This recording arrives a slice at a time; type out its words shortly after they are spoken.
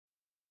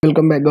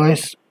Welcome back,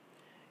 guys.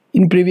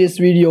 In previous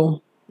video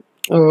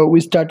we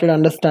started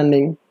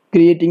understanding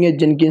creating a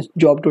Jenkins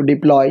job to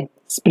deploy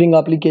Spring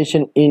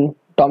application in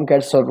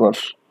Tomcat server.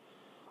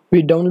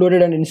 We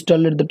downloaded and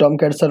installed the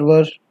Tomcat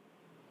server,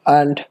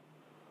 and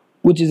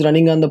which is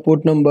running on the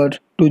port number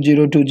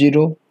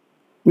 2020.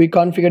 We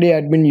configured a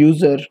admin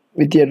user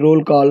with a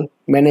role called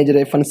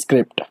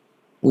manage-script.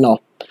 Now,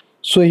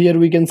 so here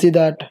we can see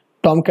that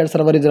Tomcat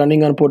server is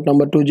running on port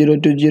number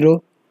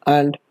 2020,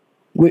 and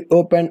we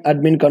open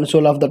admin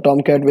console of the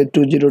Tomcat with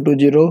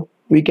 2020.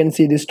 We can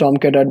see this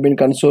Tomcat admin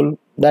console.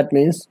 That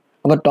means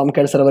our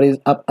Tomcat server is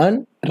up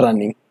and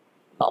running.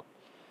 Now,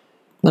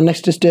 the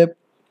next step,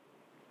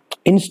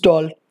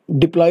 install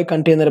deploy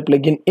container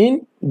plugin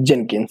in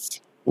Jenkins.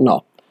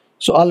 Now,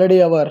 so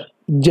already our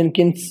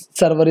Jenkins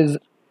server is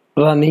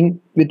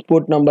running with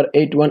port number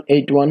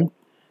 8181.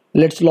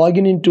 Let's log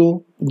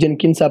into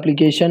Jenkins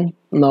application.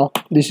 Now,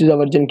 this is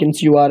our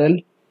Jenkins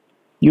URL,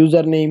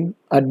 username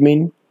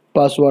admin,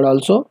 password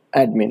also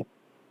admin.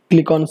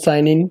 Click on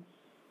sign in.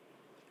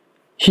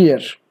 Here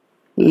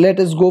let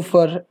us go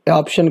for an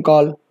option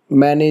called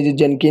manage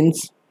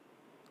Jenkins.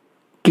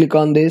 Click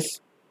on this.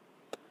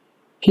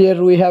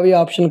 Here we have an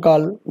option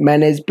called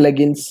manage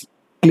plugins.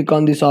 Click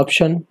on this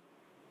option.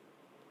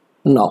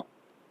 Now,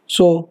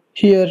 so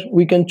here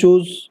we can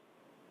choose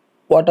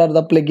what are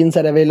the plugins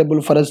are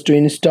available for us to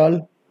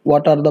install,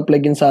 what are the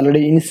plugins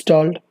already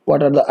installed,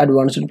 what are the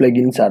advanced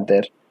plugins are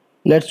there.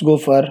 Let's go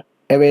for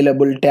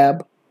available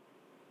tab.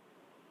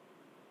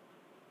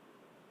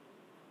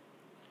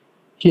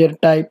 Here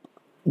type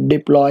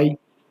deploy.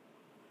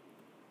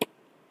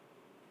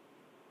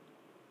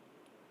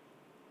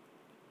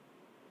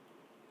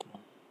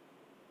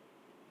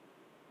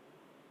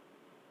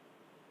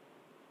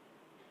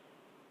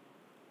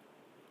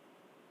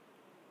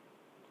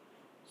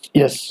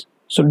 Yes,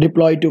 so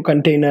deploy to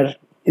container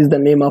is the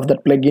name of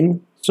that plugin.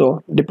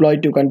 So deploy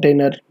to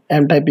container, I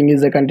am typing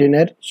is a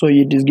container, so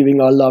it is giving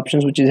all the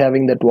options which is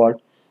having that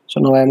word. So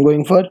now I am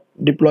going for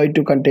deploy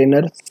to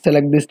container.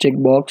 Select this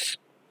checkbox.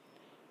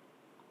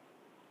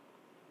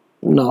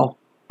 Now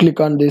click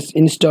on this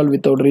install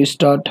without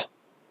restart.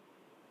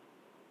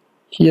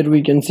 Here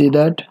we can see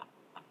that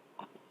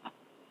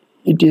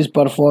it is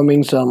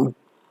performing some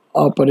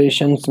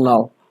operations.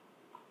 Now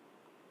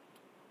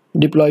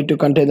deploy to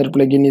container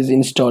plugin is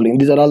installing.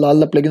 These are all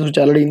the plugins which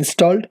are already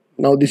installed.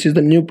 Now this is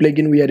the new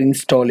plugin we are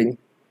installing.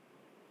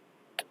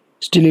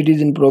 Still it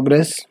is in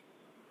progress.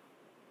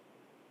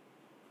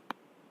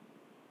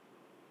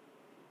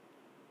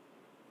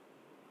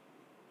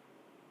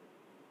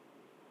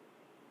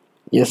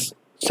 Yes,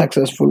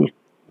 successful.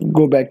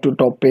 Go back to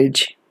top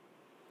page.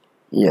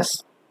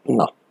 Yes,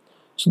 now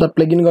so the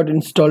plugin got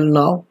installed.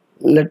 Now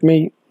let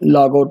me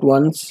log out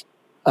once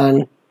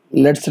and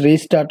let's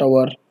restart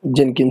our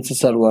Jenkins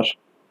server.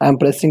 I am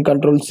pressing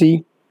Ctrl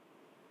C.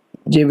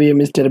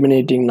 JVM is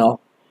terminating. Now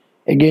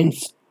again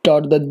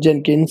start the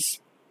Jenkins.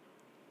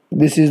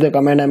 This is the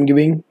command I am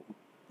giving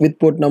with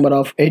port number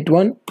of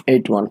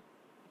 8181.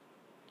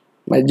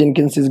 My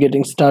Jenkins is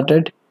getting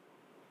started.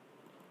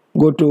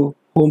 Go to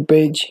home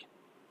page,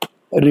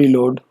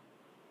 reload.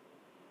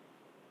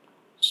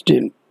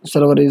 Still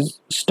server is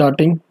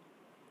starting.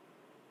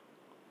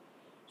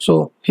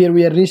 So here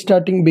we are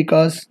restarting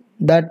because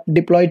that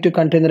deploy to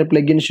container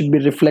plugin should be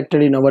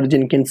reflected in our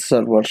Jenkins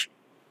server.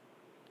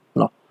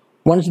 Now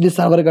once the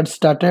server got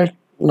started,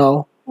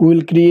 now we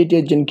will create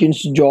a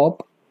Jenkins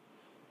job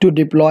to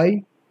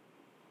deploy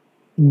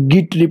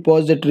Git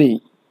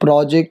repository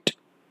project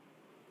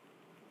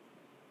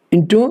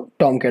into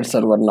Tomcat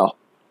server. Now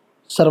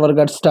server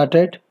got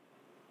started.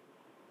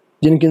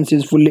 Jenkins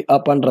is fully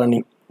up and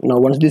running. Now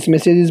once this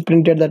message is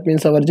printed, that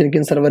means our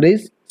Jenkins server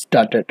is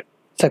started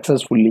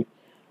successfully.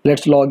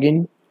 Let's log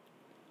in.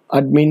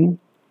 Admin,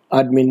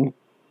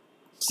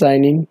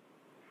 sign in.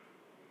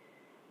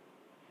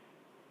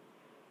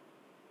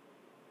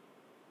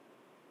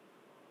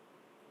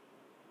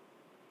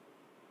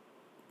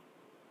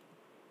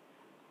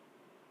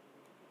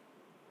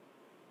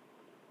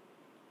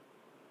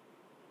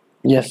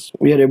 Yes,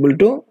 we are able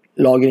to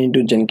log in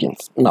into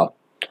Jenkins. Now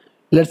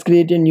let's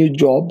create a new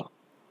job,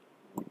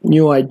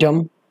 new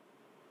item,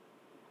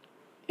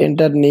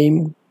 enter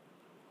name,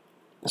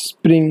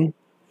 Spring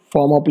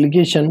form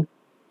application.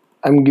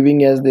 I'm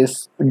giving as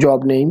this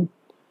job name,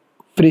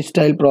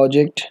 freestyle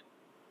project.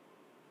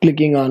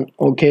 Clicking on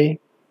OK.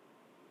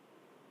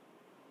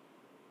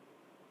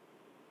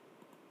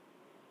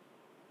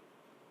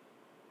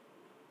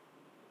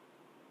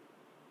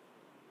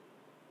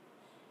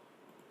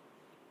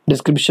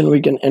 Description, we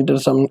can enter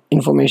some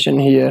information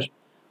here.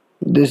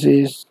 This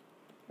is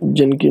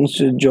Jenkins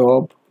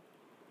job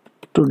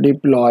to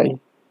deploy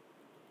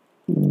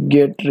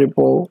Git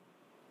repo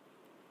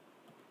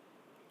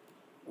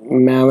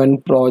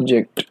Maven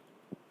project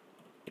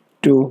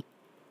to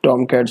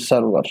Tomcat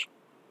server.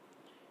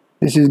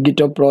 This is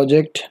GitHub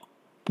project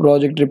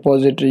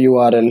repository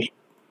URL.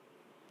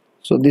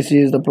 So this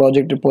is the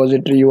project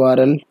repository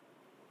URL.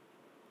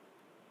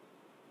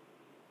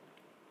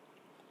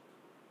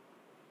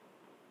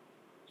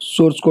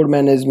 Source code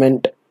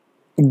management,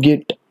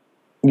 Git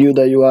give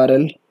the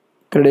URL,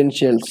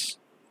 credentials,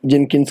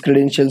 Jenkins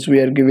credentials we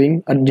are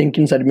giving,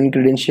 Jenkins admin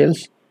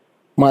credentials,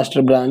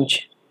 master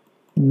branch,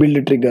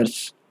 build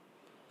triggers.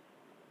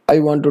 I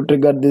want to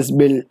trigger this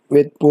build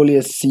with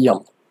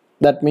polyscm.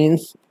 That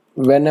means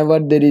whenever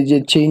there is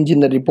a change in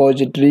the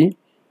repository,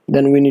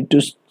 then we need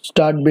to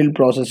start build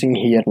processing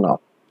here now.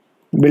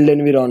 Build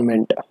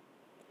environment.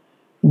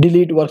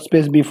 Delete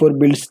workspace before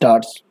build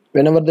starts.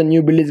 Whenever the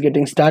new build is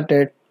getting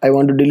started, I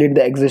want to delete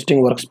the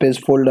existing workspace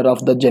folder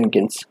of the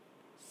Jenkins.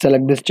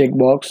 Select this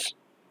checkbox.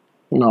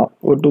 Now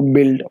go to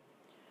build,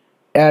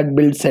 add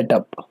build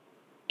setup.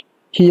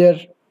 Here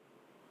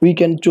we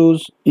can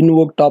choose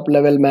invoke top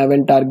level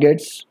Maven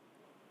targets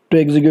to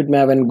execute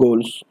Maven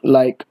goals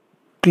like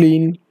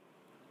clean,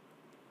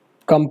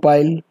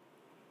 compile,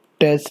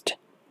 test,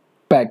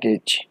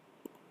 package.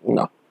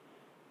 Now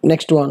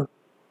next one,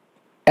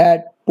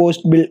 add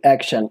post build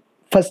action.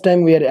 First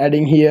time we are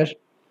adding here.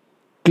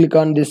 Click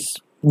on this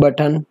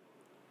button.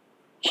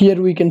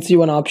 Here we can see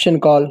one option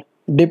called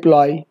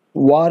deploy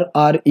var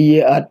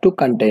rear to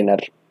container.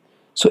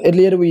 So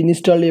earlier we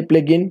installed a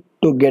plugin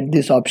to get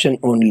this option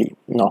only.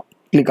 Now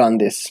click on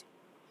this.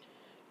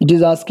 It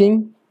is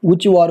asking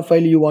which var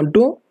file you want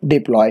to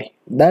deploy.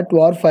 That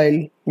var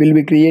file will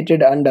be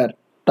created under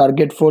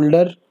target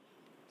folder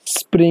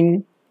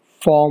spring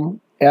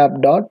form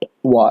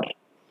app.var.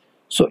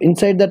 So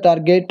inside the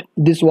target,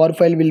 this var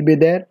file will be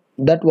there.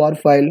 That var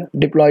file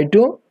deployed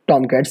to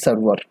Tomcat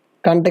server.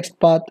 Context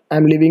path I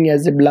am leaving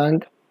as a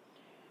blank.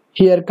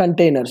 Here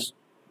containers.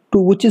 To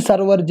which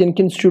server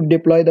Jenkins should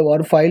deploy the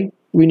var file,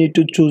 we need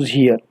to choose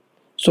here.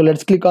 So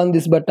let's click on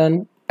this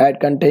button, add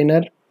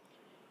container.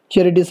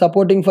 Here it is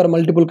supporting for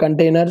multiple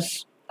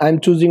containers. I am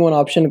choosing one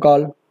option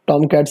called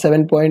Tomcat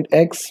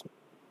 7.x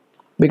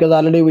because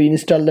already we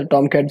installed the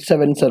Tomcat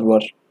 7 server.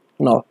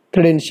 Now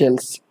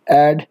credentials,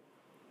 add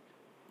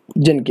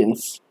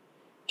Jenkins.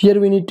 Here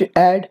we need to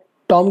add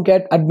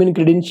Tomcat admin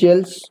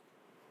credentials,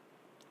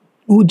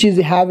 which is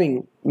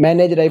having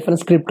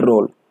manage-script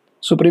role.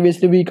 So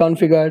previously we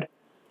configured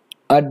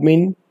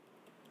admin.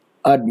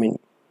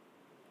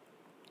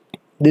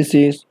 This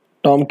is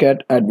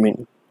Tomcat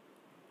admin.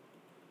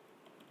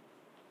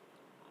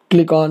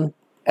 Click on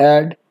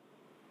add.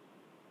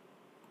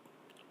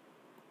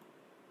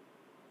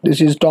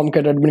 This is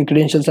Tomcat admin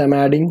credentials I am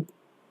adding.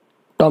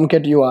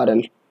 Tomcat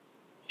URL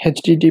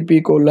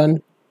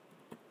http://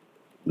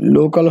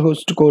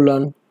 localhost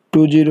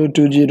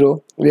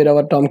 2020 where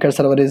our Tomcat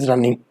server is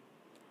running.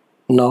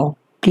 Now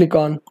click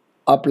on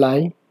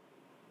apply,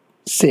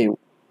 save.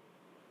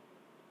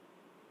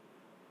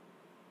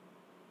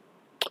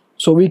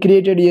 So we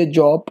created a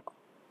job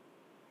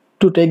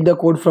to take the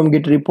code from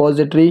Git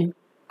repository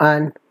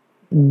and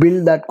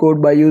build that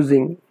code by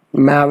using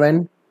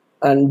Maven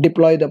and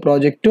deploy the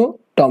project to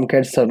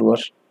Tomcat server.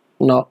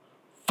 Now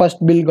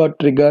first build got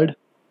triggered.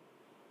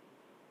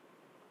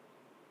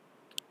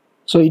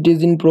 So it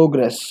is in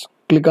progress.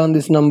 Click on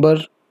this number,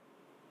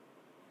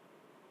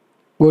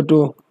 go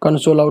to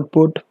console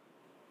output.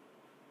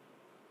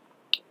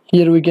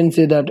 Here we can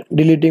see that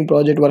deleting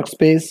project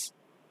workspace,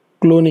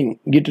 cloning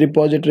Git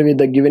repository with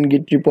the given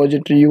Git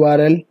repository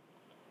URL,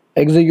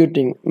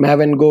 executing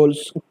Maven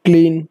goals,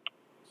 clean,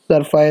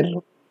 Sapphire,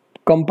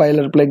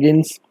 compiler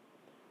plugins.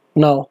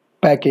 Now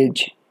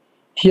package.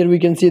 Here we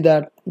can see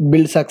that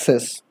build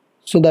success.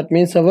 So that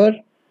means our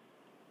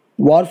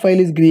var file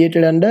is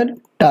created under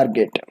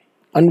target.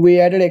 And we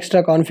added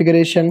extra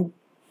configuration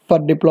for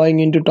deploying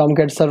into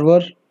Tomcat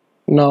server.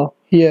 Now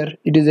here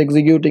it is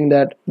executing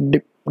that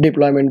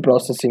deployment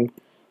processing.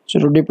 So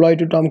to deploy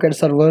to Tomcat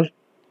server,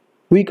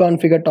 we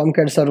configure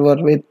Tomcat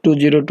server with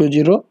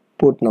 2020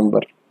 port number.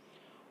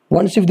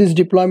 Once if this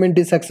deployment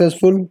is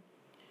successful,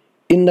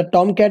 in the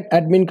Tomcat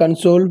admin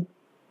console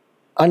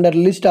under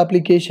list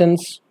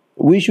applications,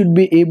 we should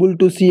be able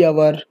to see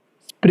our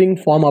Spring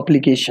Form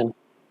application.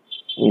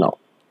 Now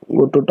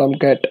go to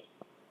Tomcat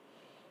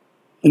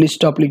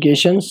list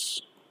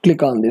applications,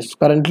 click on this.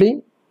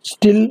 Currently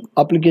still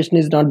application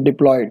is not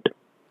deployed.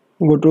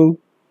 Go to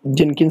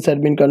Jenkins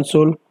admin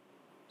console,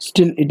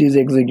 still it is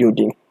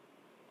executing.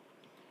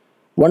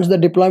 Once the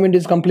deployment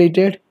is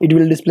completed, it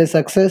will display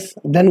success.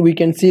 Then we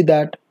can see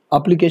that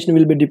application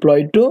will be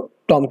deployed to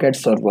Tomcat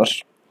server.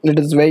 Let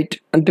us wait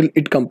until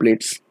it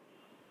completes.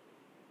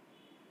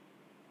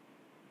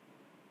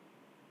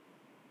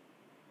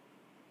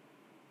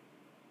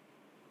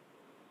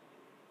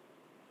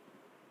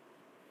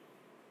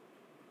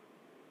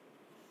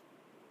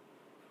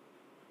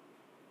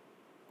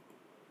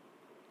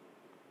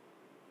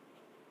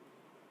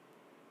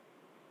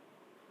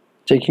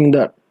 Checking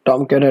the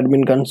Tomcat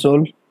admin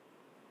console.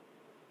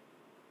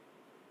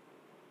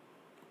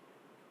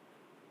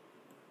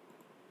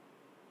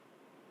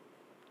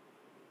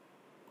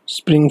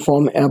 Spring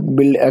Form app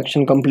build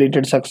action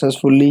completed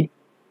successfully.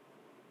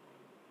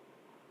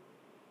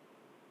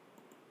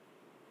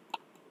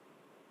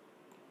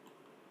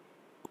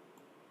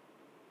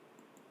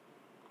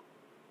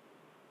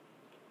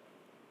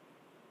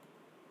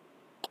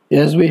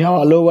 Yes, we have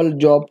allowable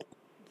job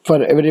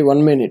for every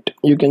 1 minute.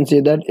 You can see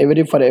that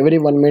for every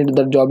 1 minute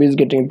the job is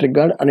getting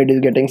triggered and it is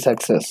getting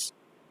success.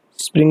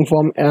 Spring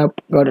Form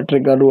app got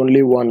triggered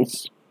only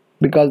once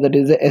because that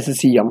is the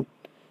SCM.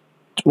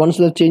 Once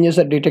the changes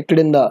are detected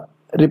in the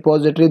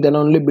repository, then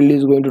only build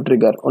is going to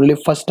trigger. Only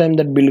first time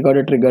that build got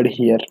triggered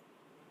here.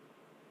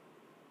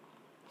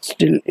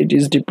 Still it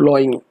is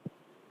deploying.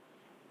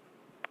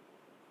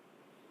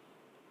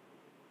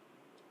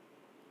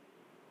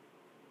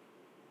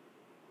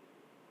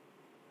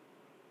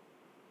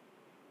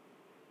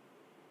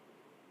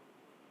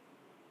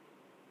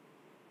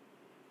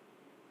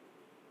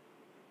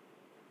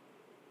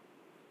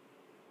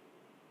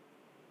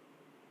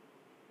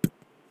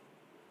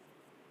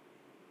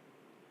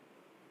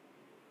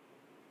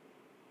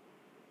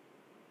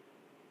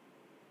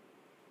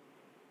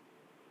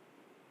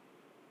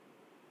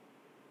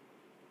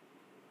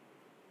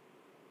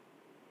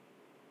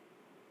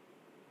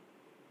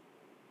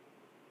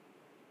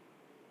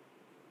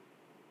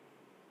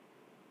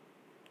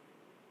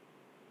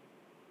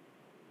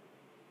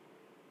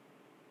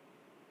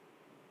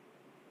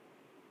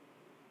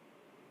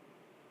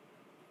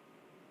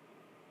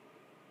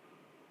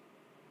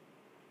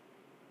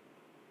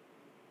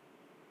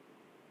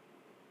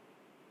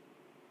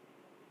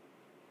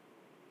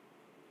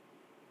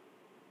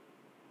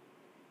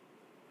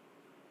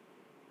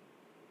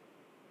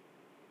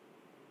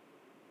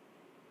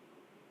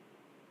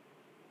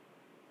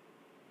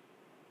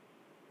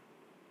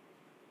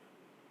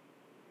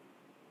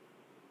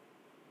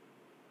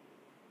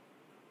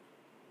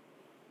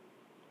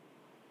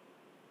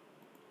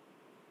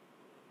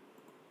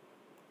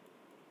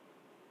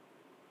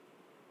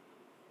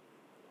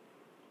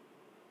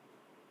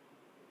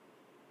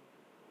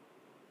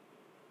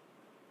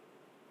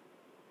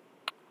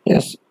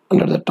 Yes,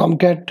 under the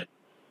Tomcat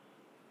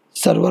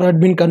server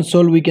admin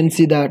console we can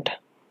see that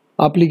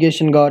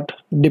application got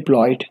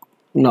deployed.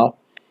 Now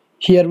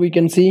here we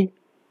can see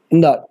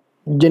in the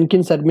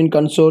Jenkins admin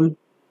console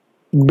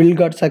build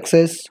got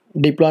success,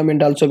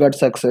 deployment also got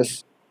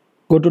success.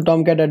 Go to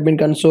Tomcat admin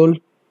console,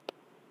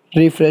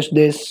 refresh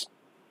this.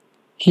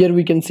 Here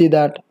we can see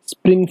that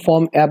Spring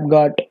Form app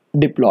got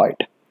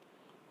deployed.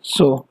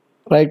 So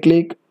right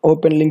click,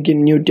 open link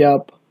in new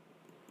tab.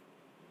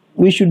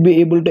 We should be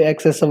able to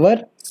access our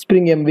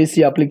Spring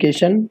MVC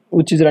application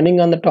which is running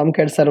on the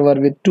Tomcat server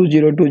with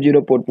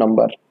 2020 port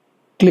number.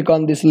 Click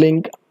on this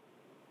link,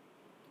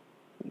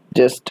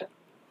 just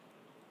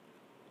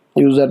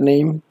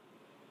username,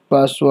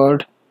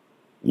 password,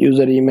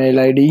 user email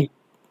ID,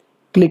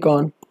 click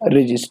on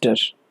register.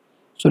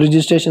 So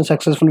registration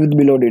successful with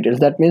below details.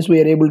 That means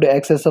we are able to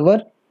access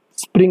our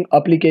Spring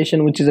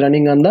application which is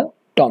running on the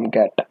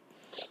Tomcat.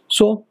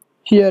 So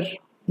here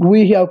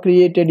we have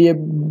created a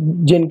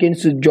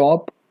Jenkins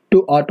job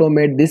to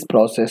automate this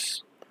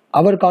process.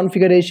 Our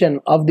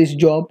configuration of this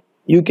job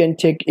you can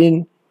check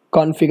in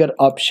configure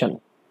option.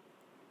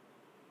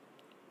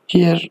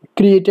 Here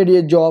created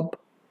a job,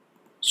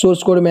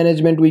 source code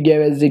management we gave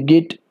as a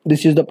git.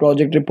 This is the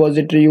project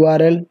repository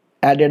URL.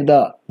 Added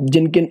the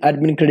Jenkins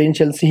admin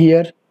credentials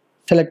here.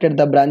 Selected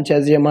the branch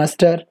as a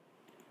master.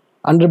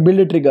 Under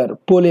build trigger,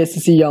 poll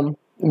SCM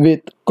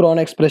with cron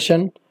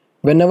expression.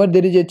 Whenever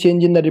there is a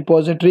change in the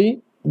repository,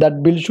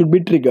 that build should be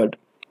triggered.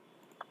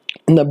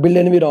 In the build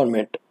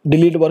environment,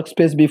 delete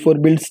workspace before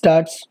build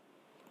starts.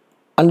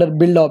 Under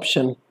build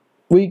option,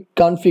 we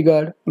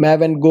configured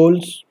Maven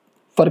goals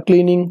for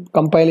cleaning,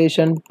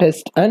 compilation,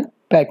 test and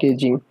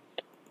packaging.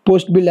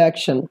 Post build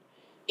action,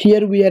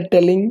 here we are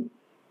telling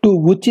to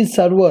which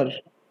server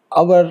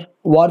our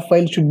war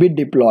file should be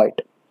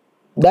deployed.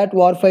 That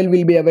war file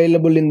will be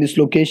available in this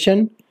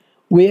location.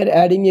 We are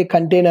adding a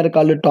container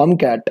called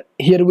Tomcat.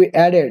 Here we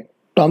added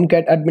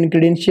Tomcat admin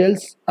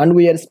credentials and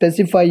we are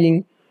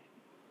specifying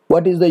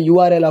what is the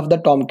URL of the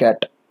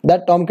Tomcat.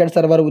 That Tomcat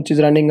server which is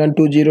running on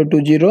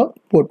 2020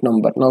 port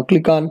number. Now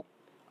click on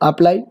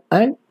apply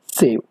and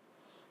save.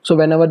 So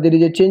whenever there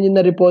is a change in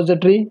the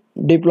repository,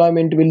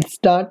 deployment will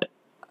start.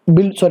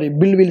 Build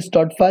will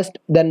start first,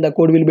 then the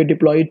code will be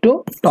deployed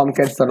to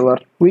Tomcat server.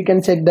 We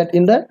can check that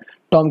in the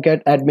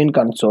Tomcat admin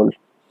console.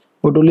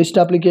 Go to list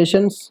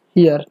applications.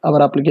 Here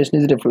our application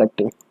is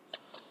reflecting.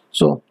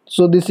 So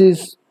this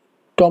is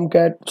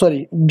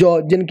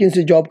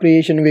Jenkins job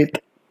creation with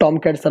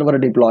Tomcat server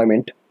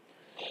deployment.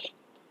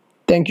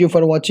 Thank you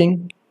for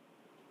watching.